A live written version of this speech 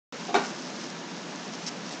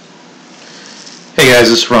Hey guys,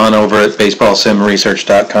 this is Ron over at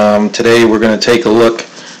baseballsimresearch.com. Today we're going to take a look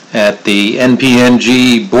at the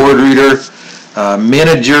NPNG Board Reader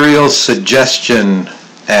managerial-suggestion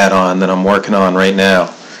add-on that I'm working on right now.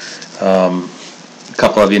 A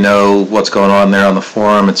couple of you know what's going on there on the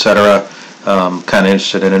forum, etc. Kind of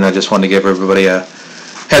interested in it, and I just wanted to give everybody a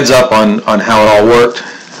heads up on how it all worked.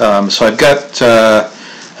 So I've got a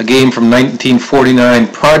game from 1949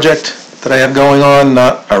 project that I have going on,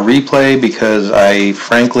 not a replay, because I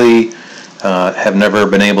frankly have never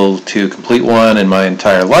been able to complete one in my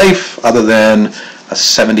entire life other than a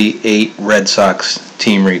 78 Red Sox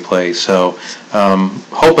team replay. So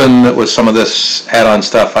hoping that with some of this add-on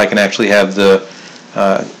stuff I can actually have the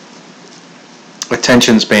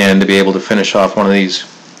attention span to be able to finish off one of these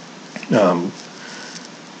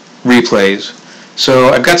replays. So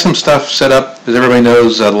I've got some stuff set up. As everybody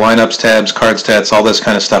knows, the lineups, tabs, card stats, all this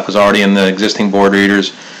kind of stuff is already in the existing board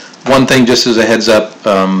readers. One thing, just as a heads up,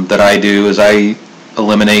 that I do is I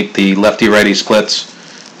eliminate the lefty-righty splits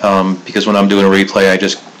because when I'm doing a replay, I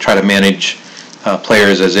just try to manage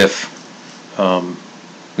players as if,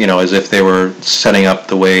 as if they were setting up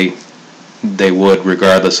the way they would,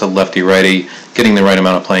 regardless of lefty-righty, getting the right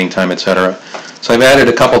amount of playing time, etc. So I've added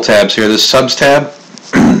a couple tabs here. This subs tab,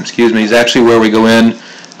 excuse me, is actually where we go in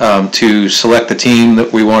to select the team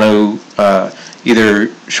that we want to either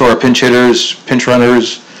show our pinch hitters, pinch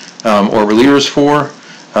runners, or relievers for.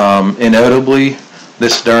 Inevitably,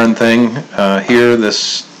 this darn thing here,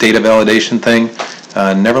 this data validation thing,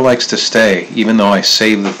 never likes to stay, even though I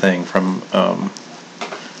save the thing from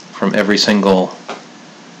every single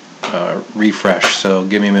refresh. So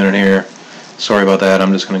give me a minute here. Sorry about that.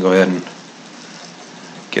 I'm just going to go ahead and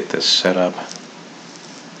get this set up.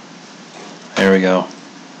 There we go.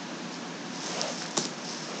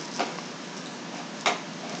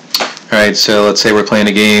 Alright, so let's say we're playing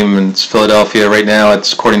a game and it's Philadelphia. Right now,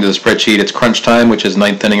 it's according to the spreadsheet, it's crunch time, which is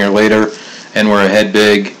 9th inning or later, and we're ahead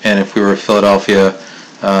big. And if we were Philadelphia,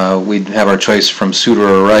 we'd have our choice from Suter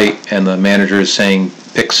or Wright, and the manager is saying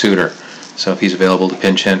pick Suter. So if he's available to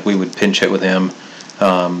pinch hit, we would pinch hit with him.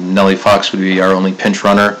 Nellie Fox would be our only pinch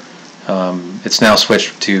runner. It's now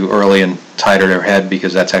switched to early and tied or head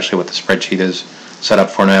because that's actually what the spreadsheet is set up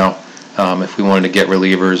for now. If we wanted to get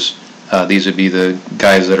relievers, these would be the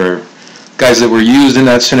guys that were used in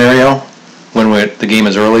that scenario when the game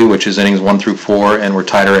is early, which is innings 1 through 4, and we're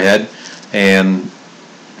tied or ahead, and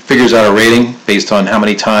figures out a rating based on how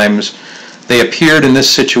many times they appeared in this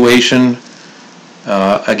situation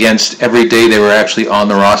against every day they were actually on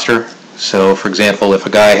the roster. So, for example, if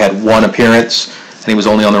a guy had one appearance and he was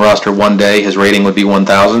only on the roster one day, his rating would be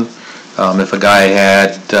 1,000. If a guy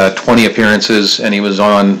had 20 appearances and he was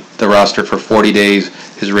on the roster for 40 days,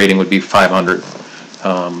 his rating would be 500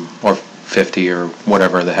 or 50 or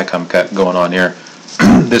whatever the heck I'm got going on here.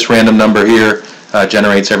 This random number here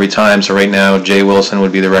generates every time. So right now, Jay Wilson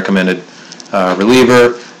would be the recommended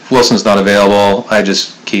reliever. If Wilson's not available, I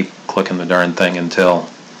just keep clicking the darn thing until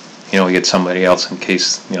we get somebody else, in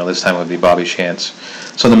case this time it would be Bobby Shantz.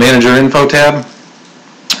 So the manager info tab.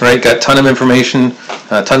 Right, got tons of information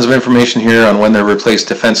here on when they're replaced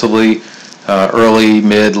defensively, early,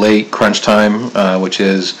 mid, late, crunch time, which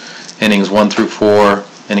is innings 1 through 4,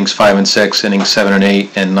 innings 5 and 6, innings 7 and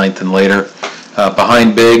 8, and 9th and later.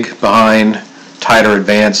 Behind big, behind, tied or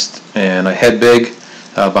advanced, and ahead big.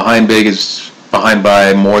 Behind big is behind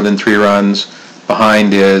by more than 3 runs.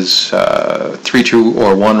 Behind is 3, 2,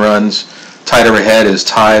 or 1 runs. Tied or ahead is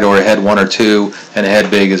tied or ahead 1 or 2, and ahead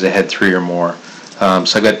big is ahead 3 or more.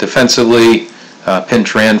 So I got defensively,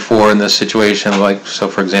 pinch ran 4 in this situation. So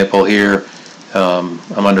for example here,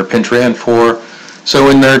 I'm under pinch ran 4. So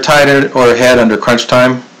when they're tied or ahead under crunch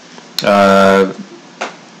time,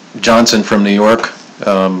 Johnson from New York,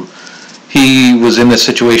 he was in this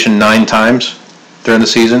situation 9 times during the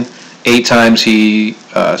season. 8 times he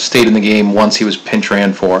stayed in the game. Once he was pinch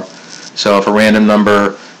ran 4. So if a random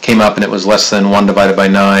number came up and it was less than 1 divided by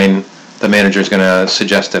 9, the manager is going to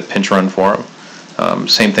suggest a pinch run for him.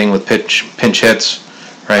 Same thing with pinch hits,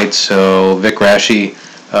 right? So Vic Rashi,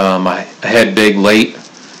 ahead big late,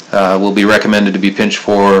 will be recommended to be pinch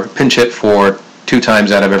hit for 2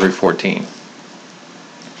 times out of every 14.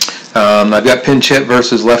 I've got pinch hit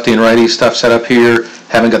versus lefty and righty stuff set up here.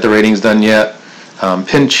 Haven't got the ratings done yet.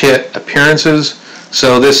 Pinch hit appearances.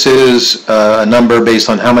 So this is a number based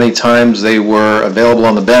on how many times they were available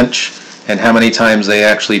on the bench and how many times they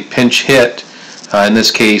actually pinch hit. In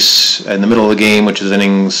this case, in the middle of the game, which is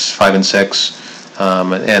innings 5 and 6,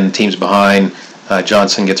 and teams behind,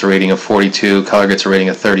 Johnson gets a rating of 42, Keller gets a rating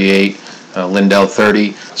of 38, Lindell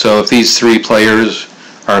 30. So if these 3 players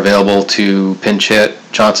are available to pinch hit,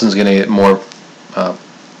 Johnson's going to get more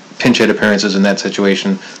pinch hit appearances in that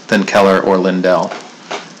situation than Keller or Lindell.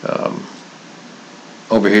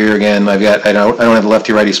 Over here again, I don't have the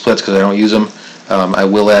lefty-righty splits because I don't use them. I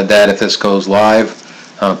will add that if this goes live.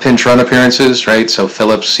 Pinch run appearances, right? So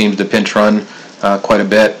Phillips seems to pinch run quite a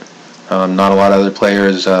bit. Not a lot of other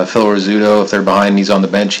players. Phil Rizzuto, if they're behind, he's on the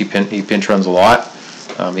bench. He pinch runs a lot.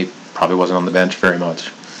 He probably wasn't on the bench very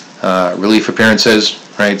much. Relief appearances,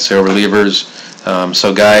 right? So relievers.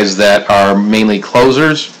 So guys that are mainly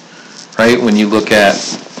closers, right? When you look at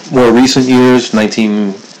more recent years,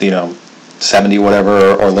 1970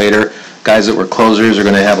 whatever or later, guys that were closers are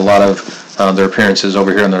going to have a lot of their appearances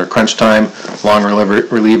over here under crunch time. Long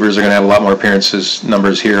relievers are going to have a lot more appearances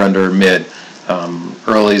numbers here under mid.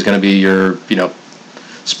 Early is going to be your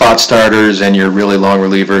spot starters and your really long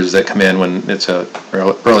relievers that come in when it's a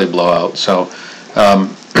early blowout. So I'm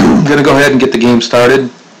going to go ahead and get the game started.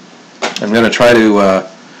 I'm going to try to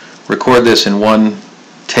record this in one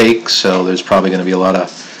take, so there's probably going to be a lot of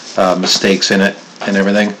mistakes in it and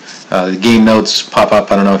everything. The game notes pop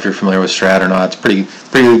up. I don't know if you're familiar with Strat or not. It's pretty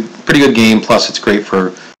good game. Plus, it's great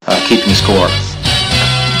for keeping score.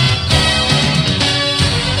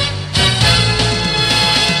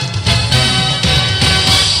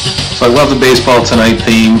 So I love the Baseball Tonight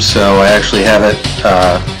theme, so I actually have it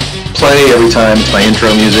play every time. It's my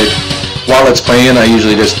intro music. While it's playing, I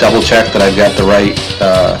usually just double check that I've got the right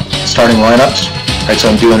starting lineups. Right, so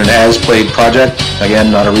I'm doing an as-played project. Again,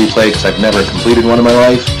 not a replay because I've never completed one in my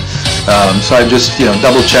life. So I just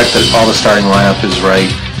double check that all the starting lineup is right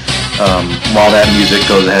while that music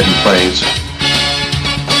goes ahead and plays.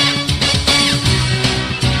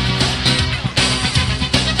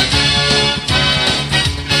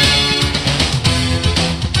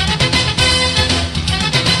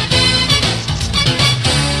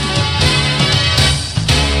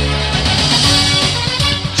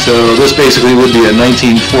 So this basically would be a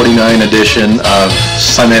 1949 edition of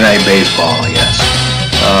Sunday Night Baseball, I guess.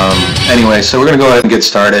 Anyway, so we're going to go ahead and get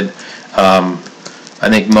started. I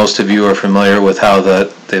think most of you are familiar with how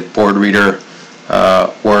the board reader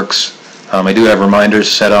works. I do have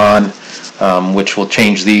reminders set on, which will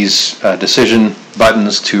change these decision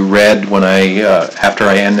buttons to red when after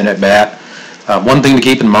I end an at-bat. One thing to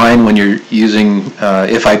keep in mind when you're using,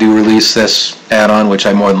 if I do release this add-on, which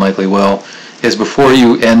I more than likely will, is before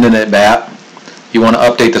you end an at-bat, you want to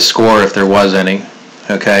update the score if there was any,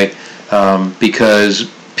 okay?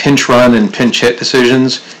 Because pinch run and pinch hit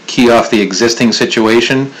decisions key off the existing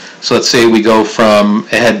situation. So let's say we go from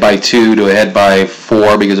ahead by 2 to ahead by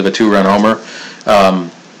 4 because of a 2-run homer.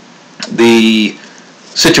 The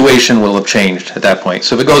situation will have changed at that point.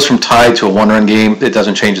 So if it goes from tied to a 1-run game, it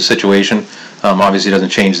doesn't change the situation. Obviously, it doesn't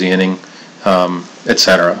change the inning,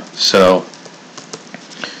 etc. So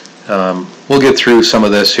we'll get through some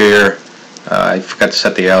of this here. I forgot to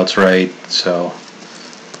set the outs right, so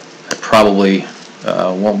I probably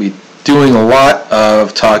won't be doing a lot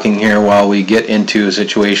of talking here while we get into a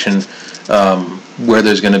situation where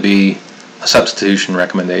there's going to be a substitution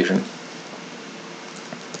recommendation.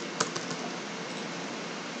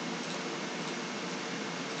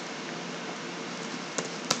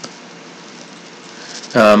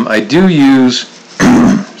 I do use,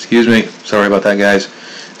 excuse me, sorry about that, guys.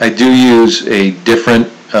 I do use a different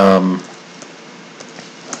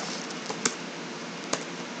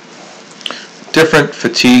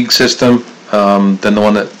fatigue system than the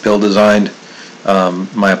one that Bill designed.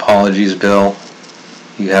 My apologies, Bill.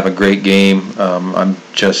 You have a great game.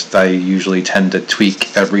 I usually tend to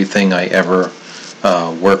tweak everything I ever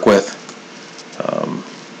work with.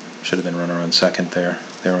 Should have been runner on second there.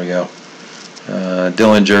 There we go.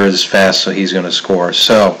 Dillinger is fast, so he's going to score.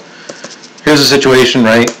 So here's the situation,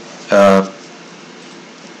 right?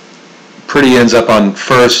 Pretty ends up on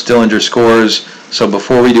first. Dillinger scores. So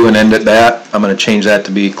before we do an end at bat, I'm going to change that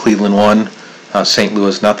to be Cleveland 1, St.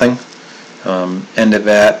 Louis nothing. End at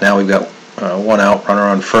bat. Now we've got 1 out, runner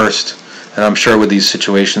on first. And I'm sure with these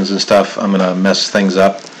situations and stuff, I'm going to mess things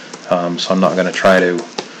up. So I'm not going to try to,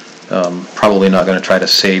 probably not going to try to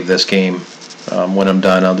save this game. When I'm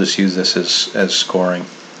done, I'll just use this as scoring.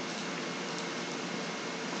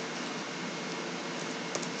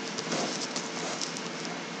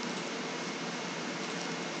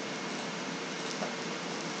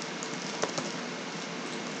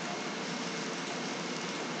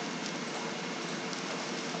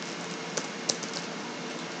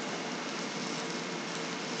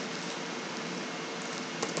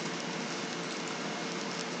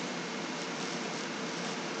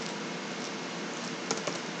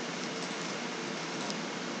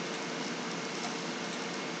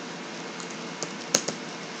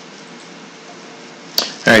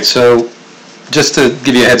 Alright, so just to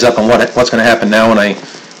give you a heads up on what's going to happen now when I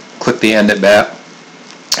click the end at bat.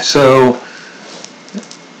 So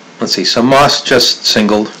let's see. So Moss just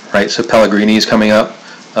singled, right? So Pellegrini's coming up.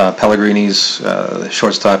 Pellegrini's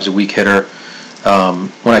shortstop is a weak hitter.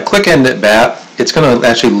 When I click end at bat, it's going to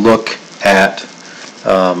actually look at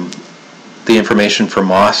the information for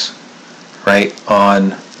Moss, right,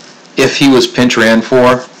 on if he was pinch ran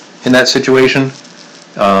for in that situation.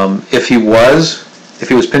 If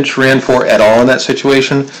he was pinch ran for at all in that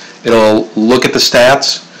situation, it'll look at the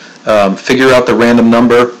stats, figure out the random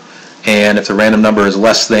number, and if the random number is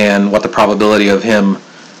less than what the probability of him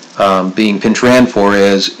being pinch ran for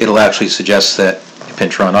is, it'll actually suggest that you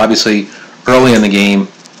pinch run. Obviously, early in the game,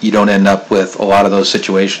 you don't end up with a lot of those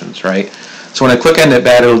situations, right? So when I click end at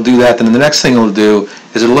bat, it'll do that. Then the next thing it'll do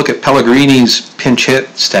is it'll look at Pellegrini's pinch hit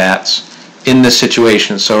stats in this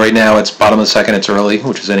situation. So right now it's bottom of the second, it's early,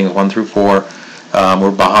 which is innings 1 through 4.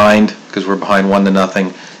 We're behind because we're behind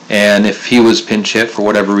 1-0. And if he was pinch hit for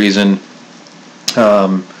whatever reason,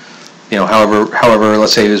 however,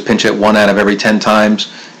 let's say he was pinch hit 1 out of every 10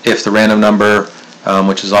 times, if the random number,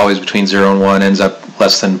 which is always between 0 and 1, ends up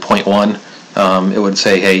less than 0.1, it would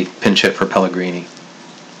say, hey, pinch hit for Pellegrini.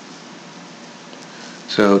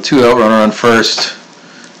 So 2 out, runner on first.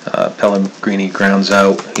 Pellegrini grounds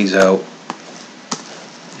out. He's out.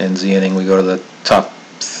 Ends the inning. We go to the top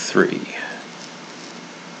 3.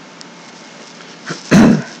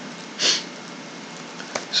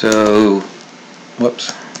 So,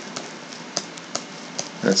 whoops.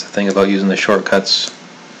 That's the thing about using the shortcuts.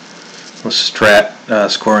 With strat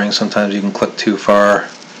scoring, sometimes you can click too far.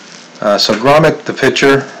 So Gromit, the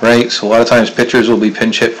pitcher, right? So a lot of times pitchers will be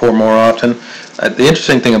pinch hit for more often. The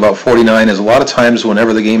interesting thing about 49 is a lot of times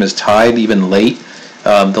whenever the game is tied, even late,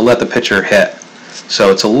 they'll let the pitcher hit. So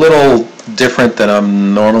it's a little different than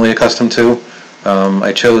I'm normally accustomed to.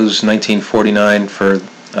 I chose 1949 for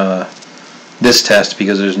this test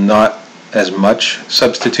because there's not as much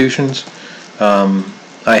substitutions.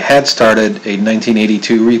 I had started a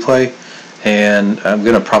 1982 replay, and I'm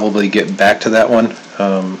going to probably get back to that one.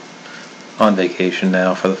 On vacation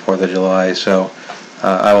now for the 4th of July, so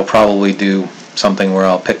I will probably do something where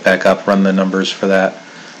I'll pick back up, run the numbers for that,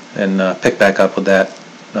 and pick back up with that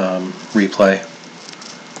replay.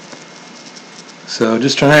 So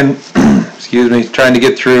just trying to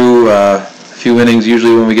get through a few innings.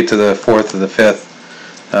 Usually when we get to the 4th or the 5th,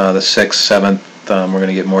 the 6th, 7th, we're going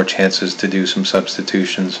to get more chances to do some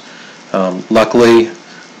substitutions. Luckily,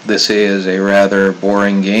 this is a rather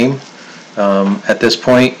boring game. At this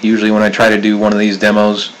point, usually when I try to do one of these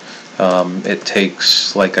demos, it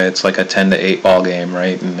takes it's like a 10-8 ball game,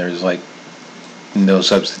 right? And there's like no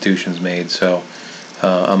substitutions made. So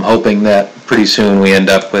I'm hoping that pretty soon we end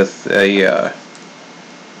up with a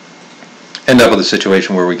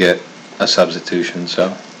situation where we get a substitution.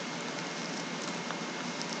 So.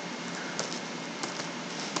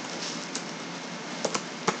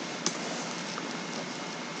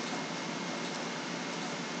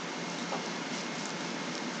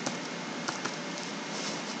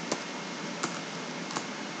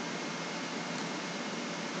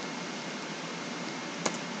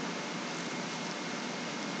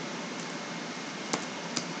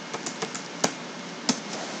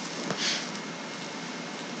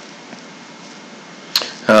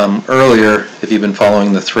 Earlier, if you've been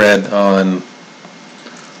following the thread on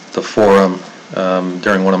the forum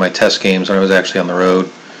during one of my test games when I was actually on the road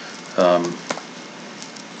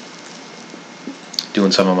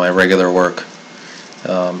doing some of my regular work,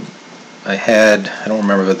 I don't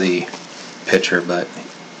remember the pitcher, but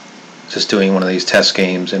just doing one of these test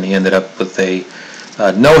games, and he ended up with a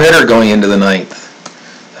no-hitter going into the 9th.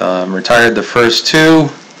 Retired the first 2,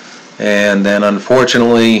 and then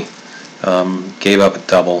unfortunately gave up a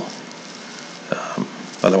double.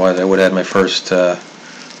 Otherwise, I would have had my first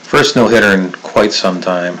no-hitter in quite some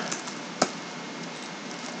time.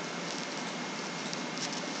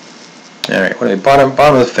 All right, bottom of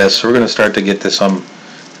the 5th, so we're going to start to get to some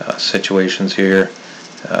situations here.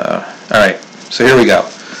 All right, so here we go.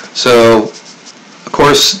 So, of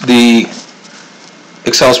course, the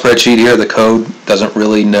Excel spreadsheet here, the code, doesn't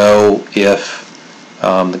really know if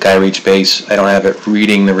the guy reached base. I don't have it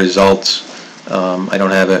reading the results. I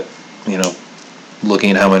don't have it,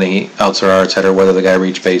 looking at how many outs there are, etc., whether the guy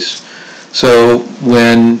reached base. So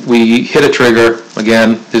when we hit a trigger,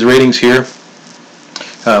 again, his rating's here,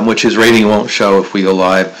 which his rating won't show if we go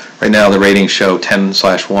live. Right now the ratings show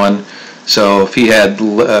 10/1. So if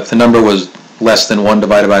the number was less than 1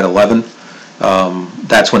 divided by 11,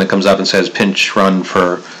 that's when it comes up and says pinch run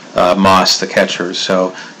for Moss, the catcher.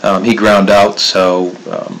 So he ground out, so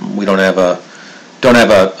we don't have don't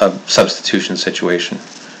have a substitution situation.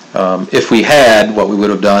 If we had, what we would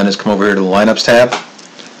have done is come over here to the lineups tab,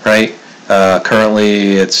 right?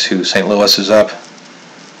 Currently, it's who St. Louis is up,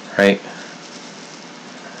 right?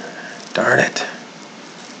 Darn it.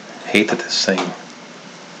 Hate that this thing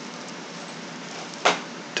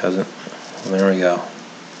doesn't. Well, there we go.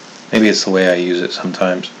 Maybe it's the way I use it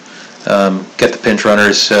sometimes. Get the pinch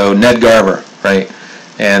runners. So Ned Garver, right?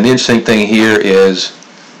 And the interesting thing here is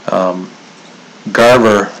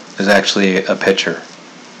Garver is actually a pitcher,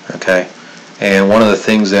 okay? And one of the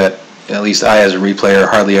things that at least I as a replayer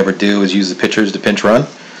hardly ever do is use the pitchers to pinch run.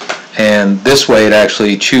 And this way it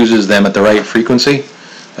actually chooses them at the right frequency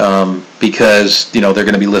because, you know, they're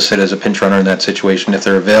going to be listed as a pinch runner in that situation. If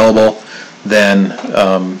they're available, then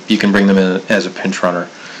you can bring them in as a pinch runner.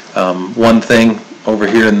 One thing over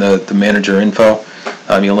here in the manager info,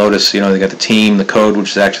 you'll notice, you know, they got the team, the code,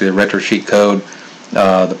 which is actually the retro sheet code,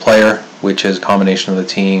 the player, which is a combination of the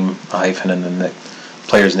team, a hyphen, and then the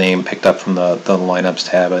player's name picked up from the lineups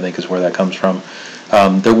tab, I think is where that comes from.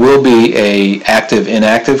 There will be a active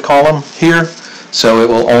inactive column here, so it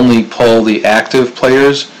will only pull the active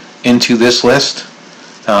players into this list,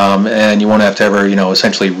 and you won't have to ever, you know,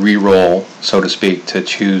 essentially re-roll, so to speak, to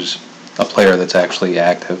choose a player that's actually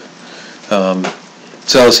active.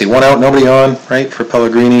 So let's see, 1 out, nobody on, right, for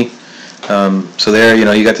Pellegrini. So there, you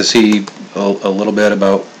know, you got to see a little bit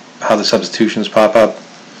about how the substitutions pop up.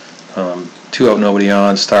 2 out, nobody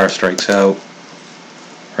on, Star strikes out.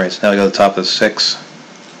 Right, so now we go to the top of the 6.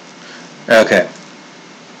 Okay.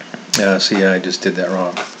 See, I just did that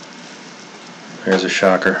wrong. There's a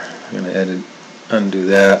shocker. I'm going to undo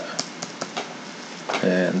that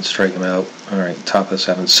and strike him out. All right, top of the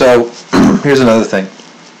 7. So here's another thing.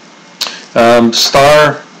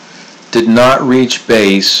 Star did not reach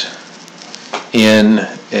base in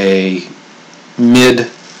a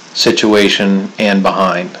mid situation and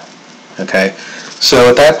behind. Okay, so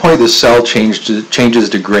at that point the cell changes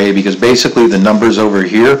to gray because basically the numbers over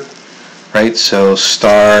here, right? So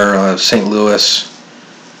Star St. Louis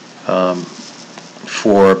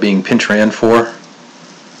for being pinch ran for.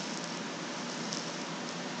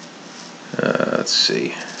 Let's see.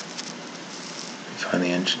 Find the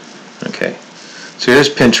engine. Okay, so here's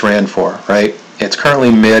pinch ran for, right? It's currently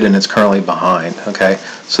mid and it's currently behind. Okay,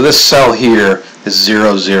 so this cell here is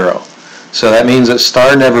 0, 0. So that means that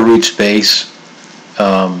Star never reached base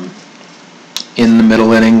in the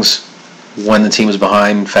middle innings when the team was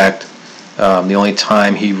behind. In fact, the only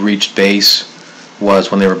time he reached base was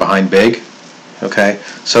when they were behind big. Okay,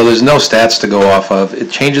 so there's no stats to go off of. It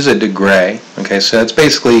changes it to gray. Okay, so it's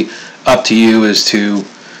basically up to you as to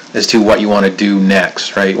what you want to do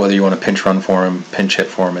next, right? Whether you want to pinch run for him, pinch hit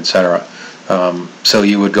for him, etc. So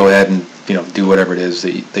you would go ahead and, you know, do whatever it is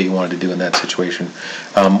that you wanted to do in that situation.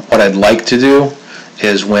 What I'd like to do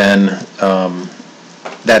is when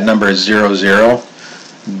that number is 0, 0,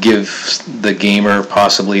 give the gamer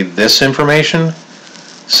possibly this information.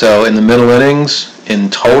 So in the middle innings, in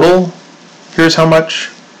total, here's how much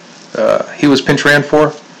he was pinch ran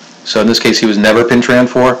for. So in this case, he was never pinch ran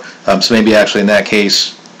for. So maybe actually in that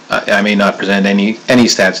case, I may not present any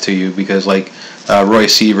stats to you because, like, Roy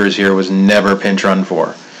Sievers here was never pinch run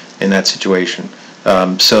for in that situation.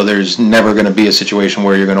 So there's never going to be a situation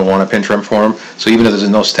where you're going to want to pinch run for him. So even if there's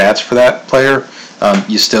no stats for that player,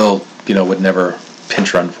 you still, you know, would never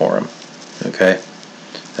pinch run for him. Okay.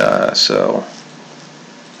 So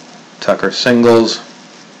Tucker singles.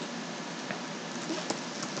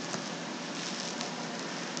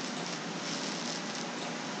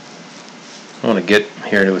 I want to get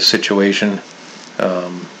here to a situation.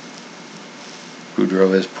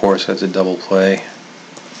 Boudreaux is poor, so that's a double play.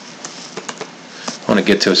 I want to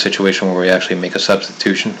get to a situation where we actually make a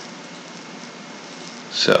substitution.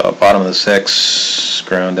 So bottom of the 6,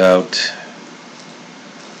 ground out.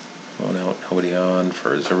 1 out, nobody on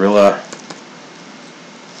for Zarilla.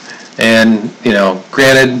 And, you know,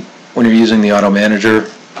 granted, when you're using the auto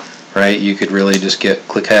manager, right, you could really just get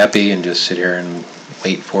click happy and just sit here and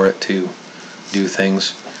wait for it to do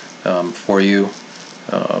things for you.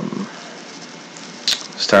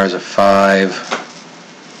 Star's a 5.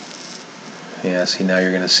 Yeah, see, now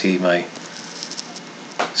you're going to see my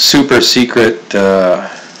super secret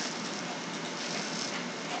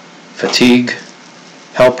fatigue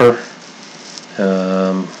helper.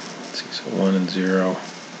 Let's see, so 1 and 0.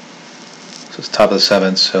 So it's top of the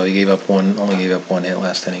 7th, so he only gave up 1 hit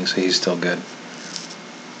last inning, so he's still good.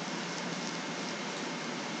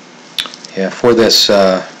 Yeah, for this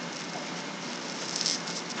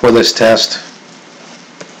test,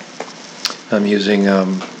 I'm using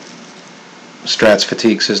Strat's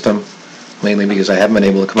fatigue system, mainly because I haven't been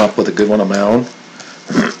able to come up with a good one on my own.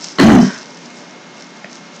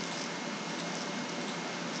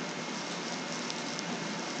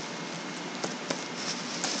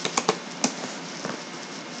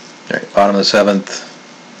 the 7th.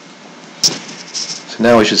 So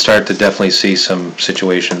now we should start to definitely see some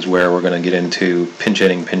situations where we're going to get into pinch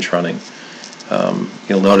hitting, pinch running.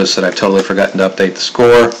 You'll notice that I've totally forgotten to update the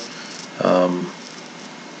score.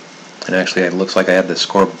 And actually it looks like I had the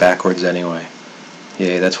score backwards anyway.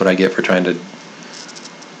 Yay, that's what I get for trying to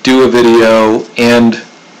do a video and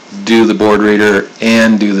do the board reader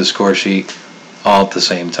and do the score sheet all at the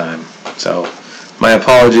same time. So my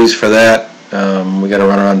apologies for that. We got a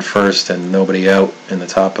runner on first and nobody out in the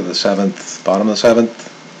top of the 7th, bottom of the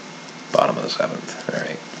 7th, bottom of the 7th. All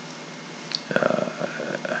right.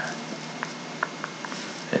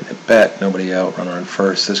 And at bat, nobody out, runner on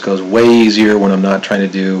first. This goes way easier when I'm not trying to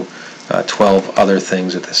do 12 other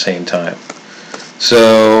things at the same time.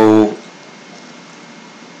 So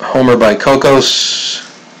homer by Kokos,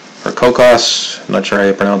 or Kokos, I'm not sure how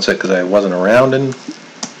you pronounce it because I wasn't around in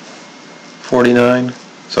 49.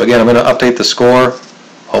 So again, I'm going to update the score,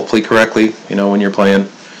 hopefully correctly, you know, when you're playing.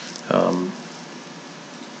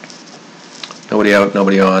 Nobody out,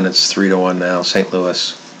 nobody on, it's 3-1 now, St.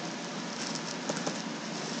 Louis.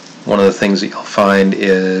 One of the things that you'll find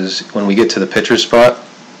is when we get to the pitcher spot,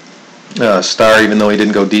 Star, even though he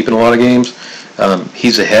didn't go deep in a lot of games,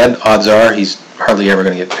 he's ahead. Odds are he's hardly ever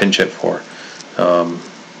going to get pinch hit for. In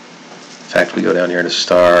fact, we go down here to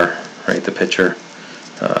Star, right, the pitcher,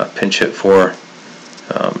 pinch hit for.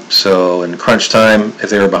 So in crunch time, if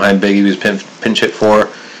they were behind big, he was pinch hit for.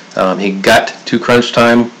 He got to crunch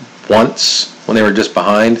time once when they were just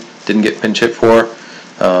behind, didn't get pinch hit for.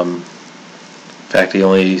 In fact, he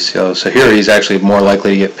only, so here he's actually more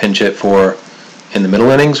likely to get pinch hit for in the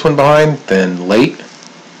middle innings when behind than late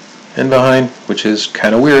and behind, which is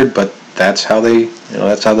kind of weird, but that's how they, you know,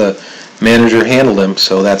 that's how the manager handled him.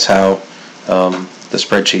 So that's how the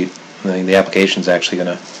spreadsheet, the application's actually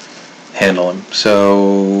going to handle him. So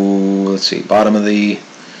let's see, bottom of the,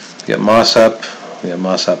 we got Moss up,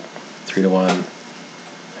 3-1.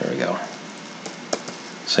 There we go.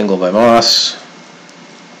 Single by Moss.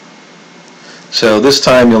 So this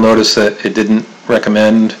time you'll notice that it didn't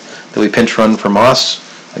recommend that we pinch run for Moss,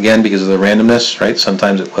 again because of the randomness, right?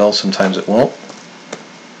 Sometimes it will, sometimes it won't.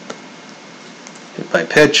 Hit by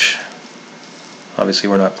pitch. Obviously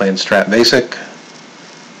we're not playing strat basic.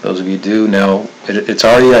 Those of you do know it's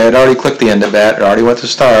already, I had already clicked the end at bat, it already went to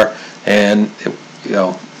Star, and it, you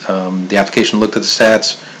know, the application looked at the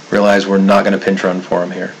stats, realized we're not going to pinch run for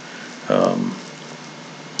him here.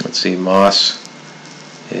 Let's see, Moss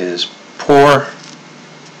is poor,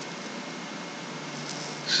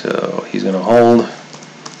 so he's going to hold.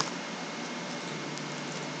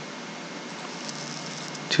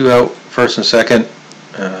 2 out, first and second.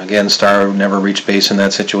 Again, Star never reached base in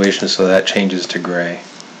that situation, so that changes to gray.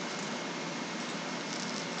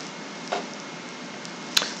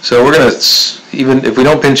 So we're going to, even if we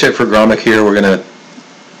don't pinch hit for Gromik here, we're going to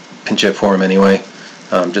pinch hit for him anyway,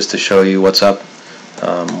 just to show you what's up.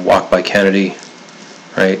 Walk by Kennedy,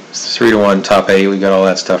 right? It's 3-1, top 8, we got all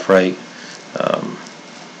that stuff right.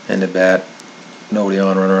 End at bat, nobody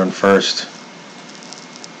on, runner on first.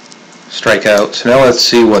 Strikeout. So now let's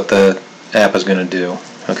see what the app is going to do.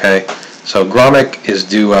 Okay, so Gromik is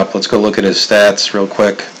due up. Let's go look at his stats real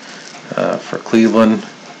quick for Cleveland.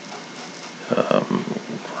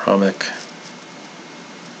 Gromik.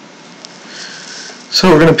 So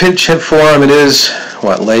we're going to pinch hit for him. It is,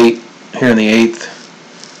 what, late here in the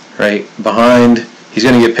 8th, right? Behind, he's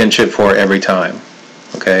going to get pinch hit for every time.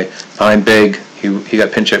 Okay, behind big, he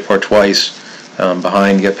got pinch hit for twice.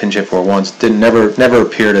 Behind, he got pinch hit for once. Never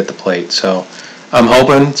appeared at the plate. So I'm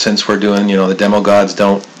hoping, since we're doing, you know, the demo gods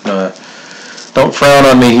don't frown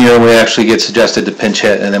on me here, we actually get suggested to pinch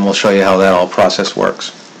hit, and then we'll show you how that all process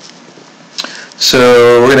works.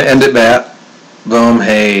 So we're going to end at bat. Boom,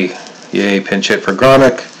 hey, yay, pinch hit for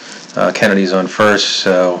Gromik. Kennedy's on first,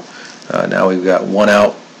 so now we've got 1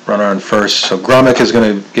 out, runner on first. So Gromik is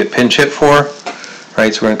going to get pinch hit for,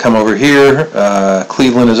 right? So we're going to come over here.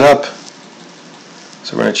 Cleveland is up.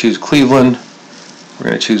 So we're going to choose Cleveland. We're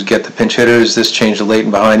going to choose get the pinch hitters. This changed to late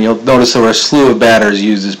and behind. You'll notice there were a slew of batters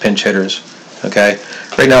used as pinch hitters. Okay,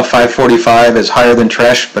 right now 545 is higher than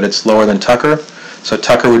Tresh, but it's lower than Tucker. So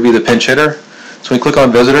Tucker would be the pinch hitter. So we click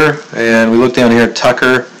on visitor and we look down here.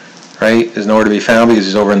 Tucker, right, is nowhere to be found because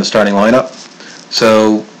he's over in the starting lineup.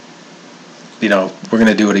 So, you know, we're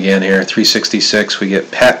going to do it again here. 366. We get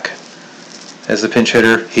Peck as the pinch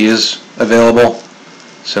hitter. He is available.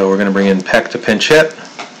 So we're going to bring in Peck to pinch hit.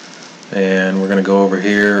 And we're going to go over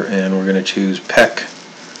here and we're going to choose Peck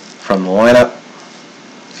from the lineup.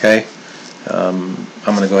 Okay.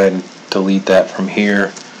 I'm going to go ahead and delete that from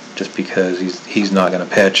here just because he's not going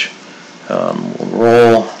to pitch. We'll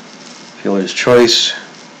roll. Fielder's choice.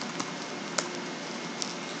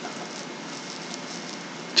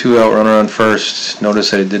 2-out runner on first. Notice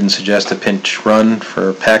that it didn't suggest a pinch run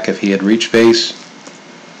for Peck if he had reached base.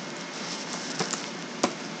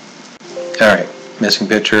 Alright, missing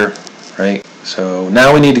pitcher, right? So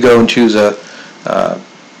now we need to go and choose a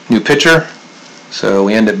new pitcher. So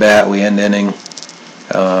we end at bat, we end inning.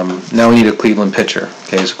 Now we need a Cleveland pitcher.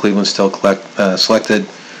 Okay, so Cleveland's still selected.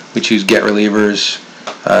 We choose get relievers.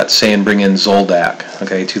 It's saying bring in Zoldak.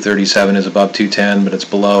 Okay, 237 is above 210, but it's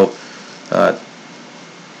below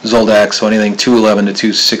Zoldak, so anything 211 to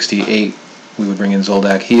 268, we would bring in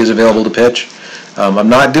Zoldak. He is available to pitch. I'm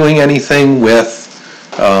not doing anything with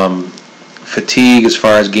fatigue as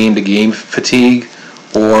far as game-to-game fatigue,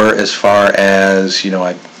 or as far as,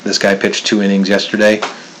 this guy pitched 2 innings yesterday,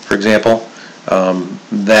 for example.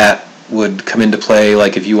 That would come into play,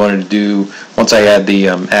 like if you wanted to do, once I add the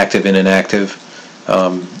active and inactive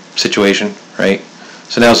situation, right?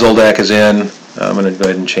 So now Zoldak is in. I'm going to go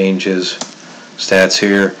ahead and change his stats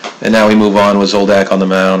here, and now we move on with Zoldak on the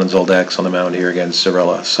mound, and Zoldak's on the mound here against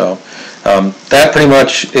Zarilla. So that pretty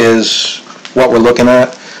much is what we're looking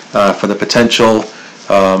at for the potential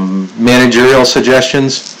managerial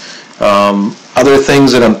suggestions. Other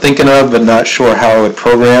things that I'm thinking of but not sure how I would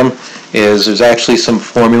program is there's actually some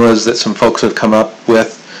formulas that some folks have come up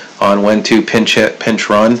with on when to pinch hit, pinch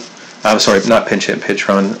run. I'm sorry, not pinch hit, pitch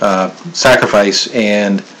run, sacrifice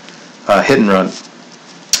and hit and run.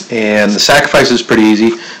 And the sacrifice is pretty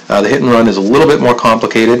easy. The hit and run is a little bit more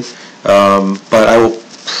complicated, but I will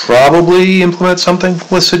probably implement something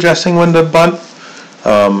with suggesting when to bunt.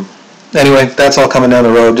 Anyway, that's all coming down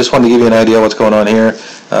the road. Just wanted to give you an idea of what's going on here.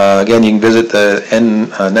 Again, you can visit the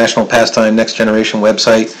National Pastime Next Generation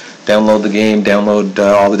website, download the game, download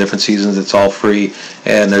all the different seasons. It's all free,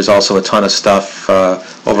 and there's also a ton of stuff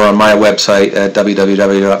over on my website at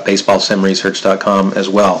www.baseballsimresearch.com as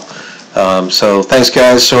well. So thanks,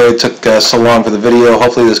 guys. Sorry it took so long for the video.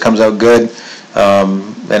 Hopefully this comes out good.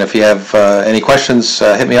 And if you have any questions,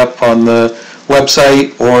 hit me up on the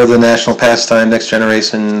website or the National Pastime Next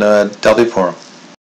Generation Delphi forum.